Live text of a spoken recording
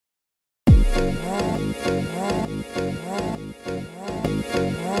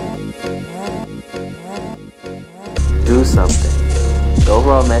do something. The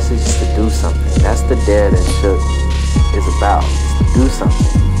overall message is to do something. That's the dare that Shook is about, is to do something.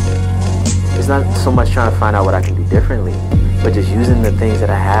 It's not so much trying to find out what I can do differently, but just using the things that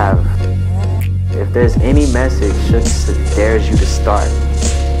I have. If there's any message, Shook dares you to start.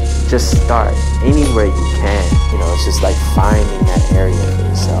 Just start anywhere you can. You know, it's just like finding that area for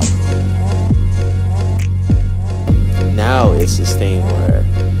yourself. Now it's this thing where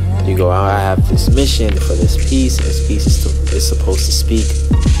you go, oh, I have this mission for this piece, and this piece is supposed to speak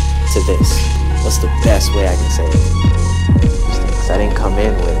to this. What's the best way I can say it? Because I didn't come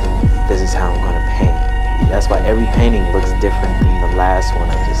in with, this is how I'm going to paint. That's why every painting looks different than the last one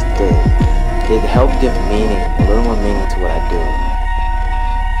I just did. It helped give meaning, a little more meaning to what I do.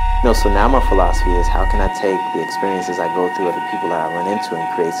 You know, so now my philosophy is, how can I take the experiences I go through or the people that I run into and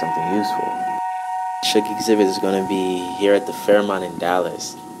create something useful? Shook exhibit is going to be here at the Fairmont in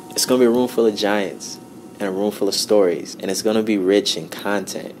Dallas. It's going to be a room full of giants and a room full of stories, and it's going to be rich in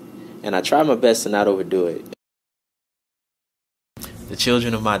content. And I try my best to not overdo it. The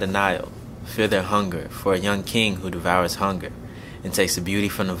children of my denial fear their hunger for a young king who devours hunger and takes the beauty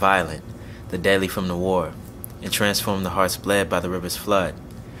from the violent, the deadly from the war, and transform the hearts bled by the river's flood.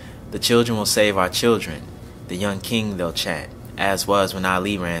 The children will save our children, the young king they'll chant, as was when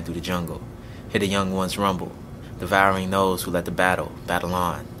Ali ran through the jungle. Hear the young ones rumble, devouring those who let the battle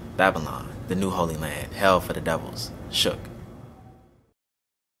on. Babylon, the new holy land, hell for the devils. Shook.